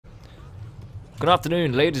Good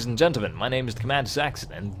afternoon, ladies and gentlemen. My name is Commander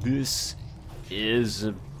Saxon, and this is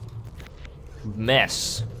a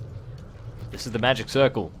mess. This is the magic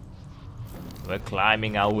circle. We're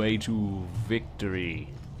climbing our way to victory.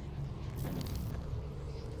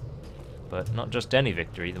 But not just any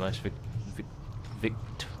victory, the most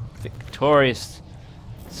victorious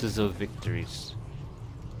of victories.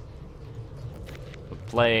 We're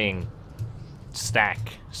playing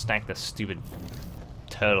stack the stupid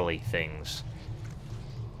turtley things.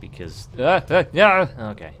 Because yeah,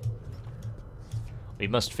 okay. We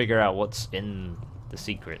must figure out what's in the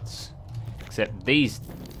secrets. Except these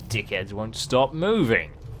dickheads won't stop moving.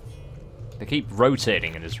 They keep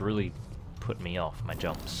rotating and it's really put me off my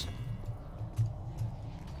jumps.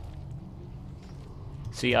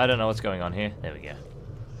 See, I don't know what's going on here. There we go.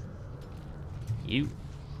 You.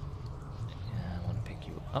 I want to pick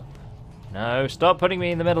you up. No, stop putting me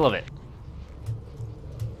in the middle of it.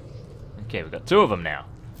 Okay, we've got two of them now.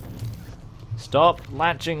 Stop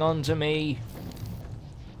latching onto me.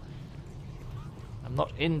 I'm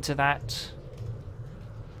not into that.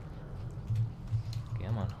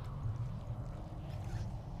 Come on.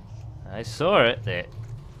 I saw it.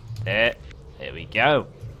 There we go.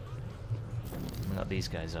 I got these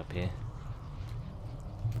guys up here.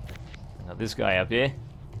 I got this guy up here.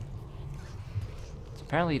 So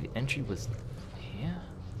apparently the entry was here.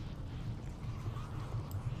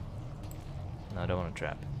 No, I don't want to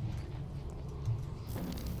trap.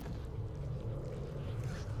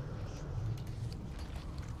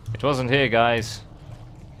 It wasn't here, guys.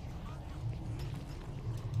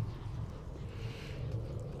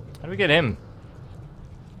 How do we get him?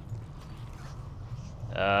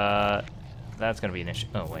 That's gonna be an issue.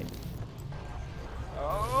 Oh, wait.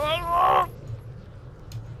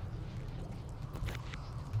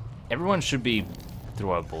 Everyone should be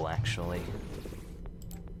throwable, actually.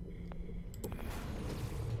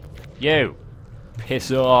 You!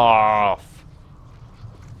 Piss off!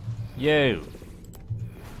 You!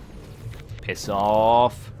 Piss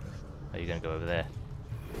off! Are you gonna go over there?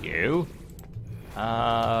 You?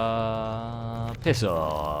 Piss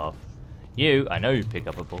off. You, I know you pick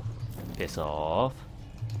up a ball. Piss off.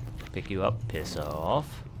 Pick you up, piss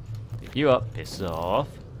off. Pick you up, piss off.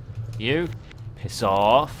 You, piss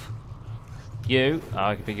off. You, oh,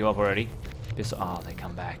 I can pick you up already. Piss off. Oh, they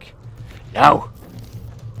come back. No!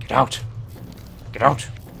 Get out! Get out!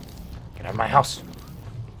 Get out of my house!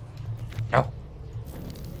 No!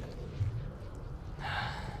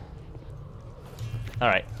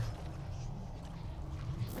 Alright.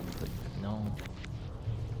 No.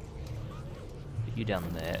 Put you down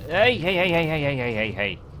there. Hey, hey, hey, hey, hey, hey, hey, hey,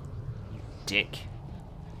 hey. You dick.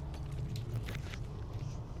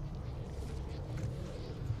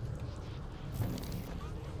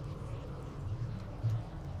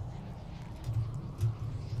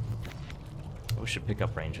 We should pick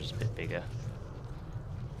up rangers a bit bigger.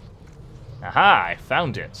 Aha! I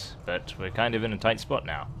found it, but we're kind of in a tight spot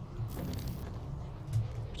now.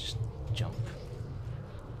 Just jump.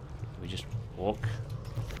 We just walk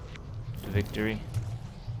to victory.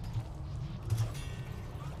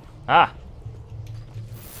 Ah!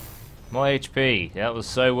 More HP. That was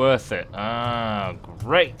so worth it. Ah,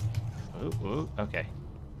 great. Ooh, ooh, okay.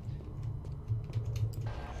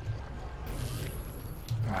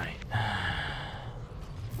 Right.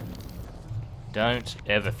 Don't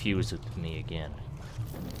ever fuse with me again.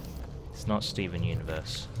 It's not Steven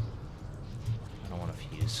Universe. I don't want to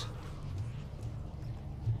fuse.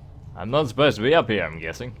 I'm not supposed to be up here, I'm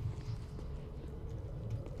guessing.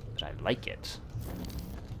 But I like it.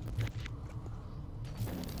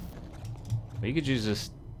 We could use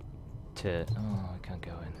this to... Oh, I can't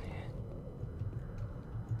go in here.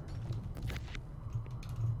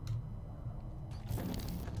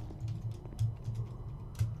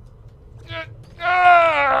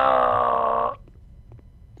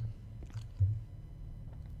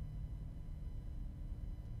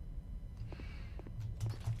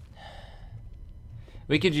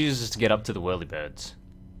 We could use this to get up to the whirlybirds.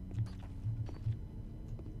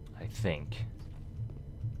 I think.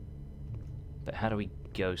 But how do we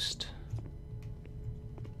ghost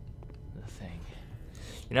the thing?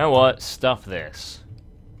 You know what? Stuff this.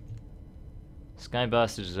 Sky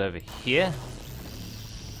Bastard is over here.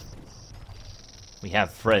 We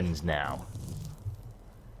have friends now.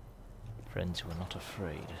 Friends who are not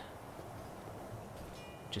afraid.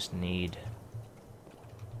 Just need...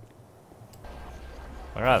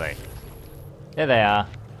 Where are they? There they are.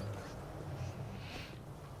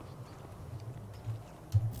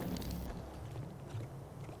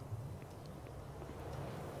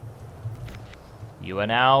 You are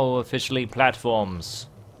now officially platforms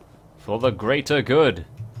For the greater good.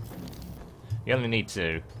 You only need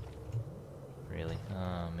two. Really?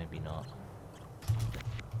 Maybe not.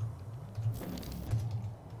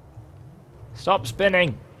 Stop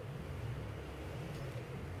spinning!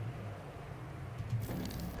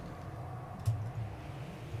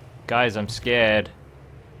 Guys, I'm scared.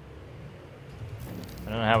 I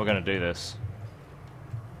don't know how we're gonna do this.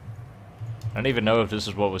 I don't even know if this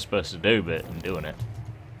is what we're supposed to do, but I'm doing it.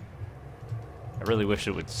 I really wish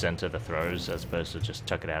it would center the throws as opposed to just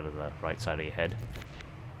chuck it out of the right side of your head.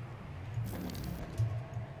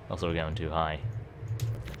 Also, we're going too high.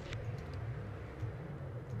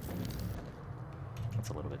 That's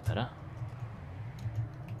a little bit better.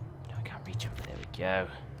 No, I can't reach him. There we go.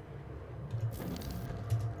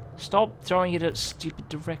 Stop throwing it at stupid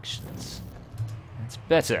directions. That's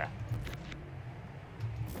better.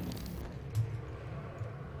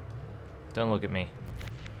 Don't look at me.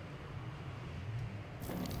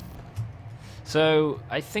 So,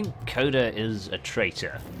 I think Coda is a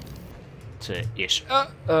traitor to Ish.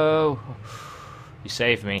 Uh-oh! You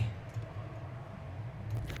saved me.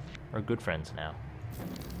 We're good friends now.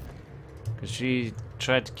 Because she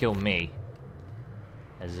tried to kill me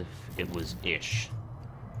as if it was Ish.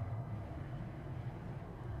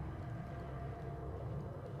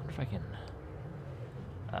 I wonder if I can...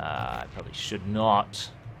 I probably should not.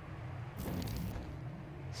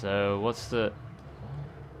 So, what's the...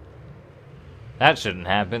 That shouldn't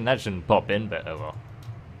happen. That shouldn't pop in, but oh well.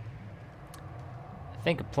 I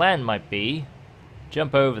think a plan might be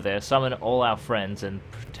jump over there, summon all our friends, and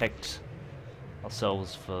protect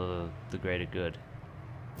ourselves for the greater good.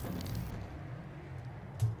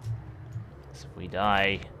 So if we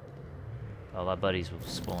die, all our buddies will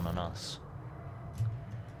spawn on us.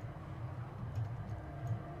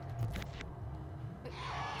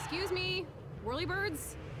 Excuse me,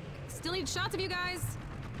 whirlybirds? Still need shots of you guys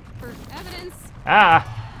for evidence. Ah!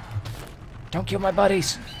 Don't kill my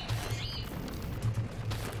buddies!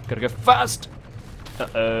 Gotta go fast!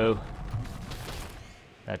 Uh-oh.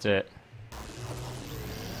 That's it.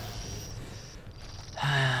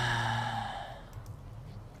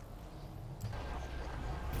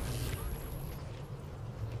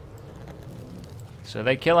 So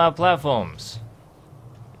they kill our platforms.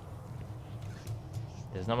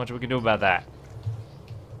 There's not much we can do about that.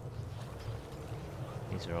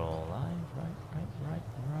 These are all alive.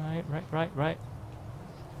 Right.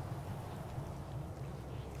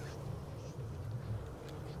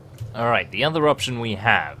 Alright, the other option we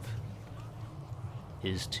have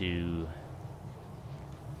is to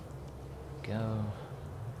go...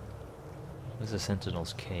 Where's the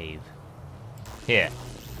Sentinel's cave? Here.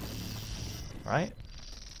 Right?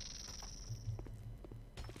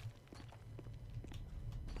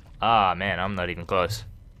 Ah, man, I'm not even close.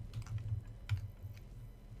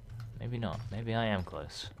 Maybe not. Maybe I am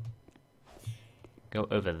close. Go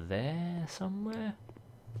over there somewhere?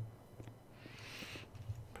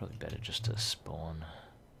 Probably better just to spawn.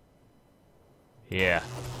 Yeah.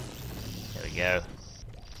 There we go.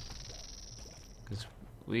 Because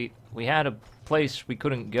we had a place we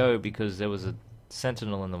couldn't go because there was a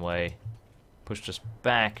sentinel in the way. Pushed us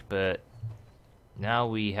back, but now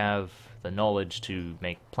we have the knowledge to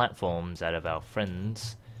make platforms out of our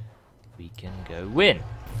friends. We can go win.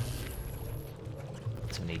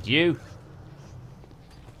 So need you.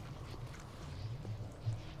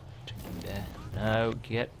 There. No,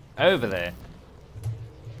 get over there.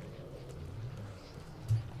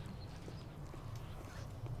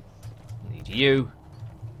 Need you.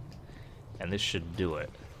 And this should do it.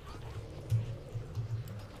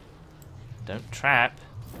 Don't trap.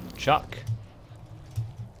 Chuck.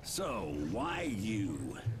 So, why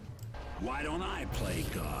you? Why don't I play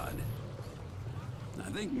God? I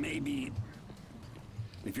think maybe...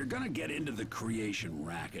 if you're gonna get into the creation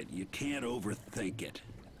racket, you can't overthink it.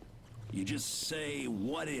 You just say,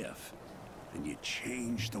 what if? And you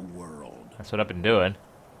change the world. That's what I've been doing.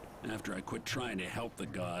 After I quit trying to help the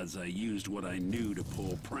gods, I used what I knew to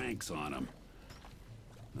pull pranks on them.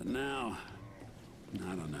 But now,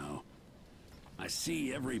 I don't know. I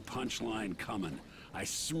see every punchline coming. I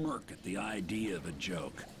smirk at the idea of a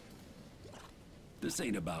joke. This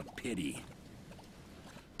ain't about pity.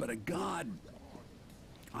 But a god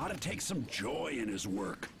ought to take some joy in his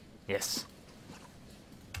work. Yes.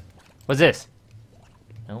 What's this?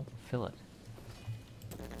 No, fill it.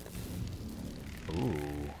 Ooh.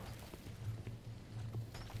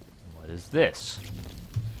 What is this?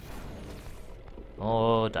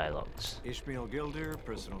 Oh, dialogues. Ishmael Gilder,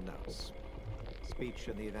 personal notes. Speech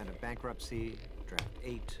in the event of bankruptcy, draft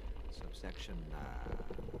 8, subsection, I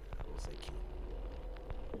will say Q.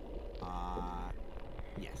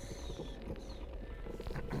 Yes.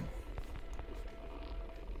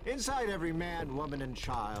 Inside every man, woman, and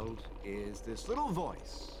child is this little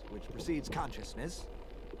voice which precedes consciousness,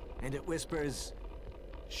 and it whispers,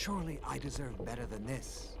 "Surely I deserve better than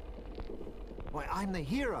this. Why, I'm the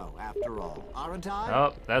hero, after all, aren't I?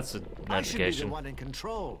 Oh, that's a I should be the notification. one in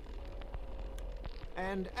control."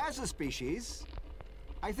 And as a species,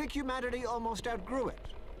 I think humanity almost outgrew it.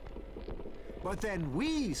 But then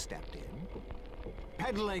we stepped in,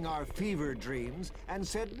 peddling our fever dreams, and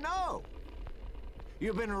said, "No!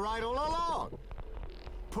 You've been right all along.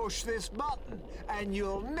 Push this button, and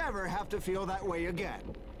you'll never have to feel that way again."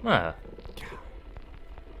 Ah,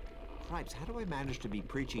 Cripes, how do I manage to be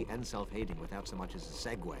preachy and self-hating without so much as a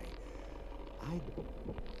segue? I'd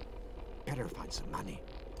better find some money.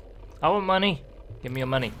 I want money. Give me your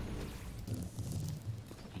money.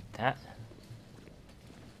 Eat that.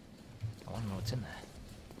 I want to know what's in there.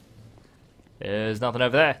 There's nothing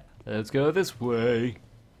over there. Let's go this way.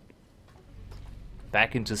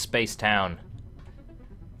 Back into Space Town.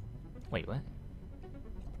 Wait, what?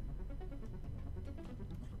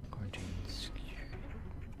 Quarantine security.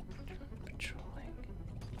 Patrolling.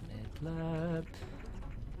 Mid-lab.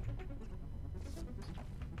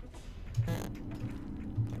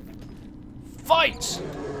 Fight!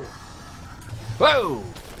 Whoa!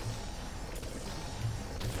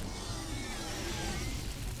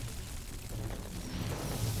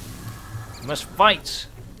 You must fight!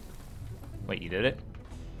 Wait, you did it?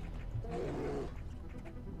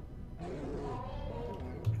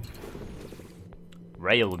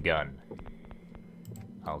 Railgun.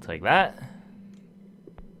 I'll take that.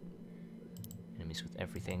 Enemies with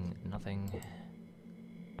everything, nothing.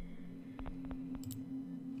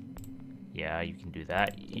 Yeah, you can do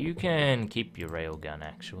that. You can keep your railgun,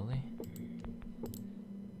 actually.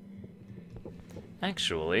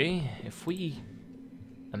 Actually, if we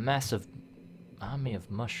amass a army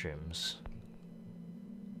of mushrooms,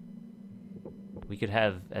 we could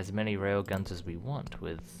have as many railguns as we want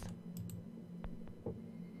with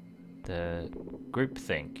the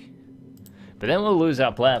groupthink. But then we'll lose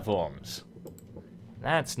our platforms.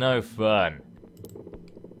 That's no fun.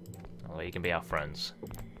 Oh, you can be our friends.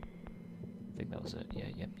 I think that was it. Yeah,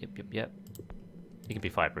 yep. You can be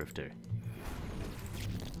fireproof too.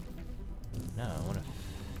 No, I want to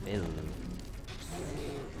fill.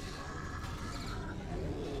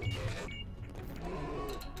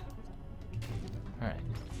 Alright.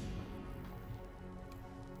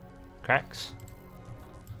 Cracks?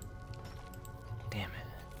 Damn it.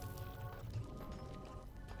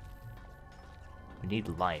 We need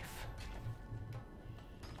life.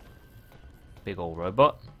 Big old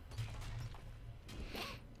robot.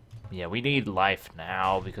 Yeah, we need life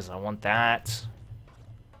now because I want that.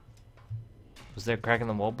 Was there a crack in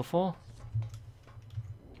the wall before?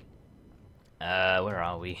 Where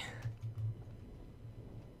are we?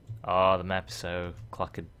 Oh, the map is so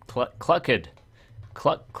clucked. Cluck.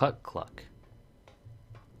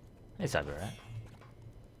 It's over, right?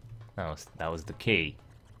 That was the key.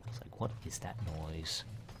 I was like, what is that noise?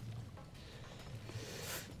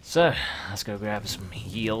 So, let's go grab some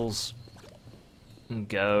heals. And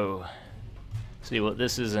go see what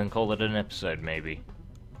this is and call it an episode, maybe.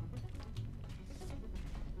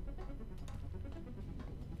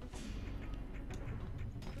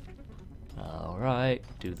 Alright,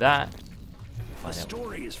 do that. The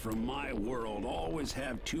stories from my world always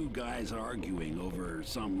have two guys arguing over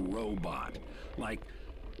some robot. Like,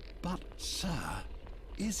 but sir,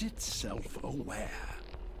 is it self-aware?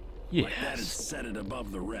 Yes. Like that has set it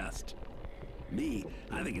above the rest. Me,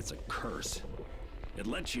 I think it's a curse. It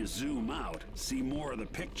lets you zoom out, see more of the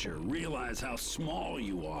picture, realize how small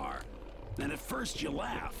you are. And at first you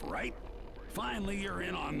laugh, right? Finally you're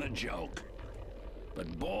in on the joke.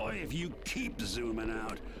 But boy, if you keep zooming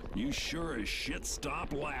out, you sure as shit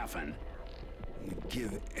stop laughing. You'd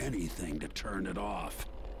give anything to turn it off.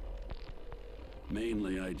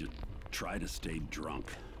 Mainly, I just try to stay drunk.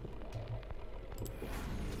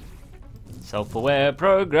 Self-aware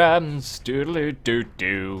programs,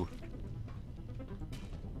 doodle-doo-doo.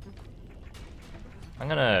 I'm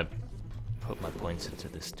gonna put my points into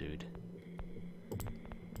this dude.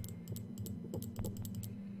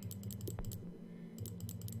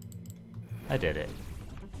 I did it.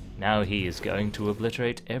 Now he is going to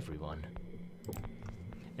obliterate everyone.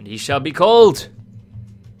 And he shall be called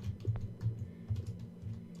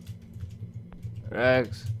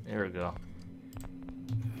Rex. Here we go.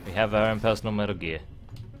 We have our own personal Metal Gear.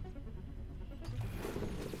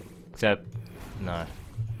 Except, no.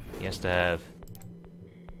 He has to have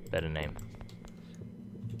better name.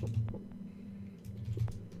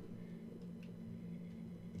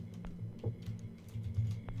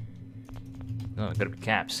 Oh, gotta be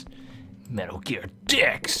caps. Metal Gear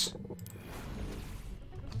dicks!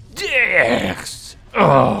 Dicks!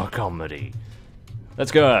 Oh, comedy.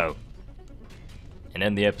 Let's go. And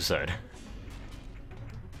end the episode.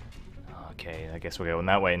 Okay, I guess we're going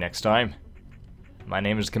that way next time. My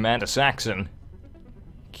name is Commander Saxon.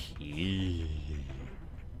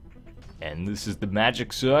 And this is the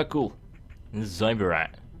Magic Circle. This is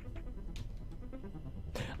Cyberrat.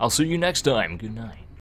 I'll see you next time. Good night.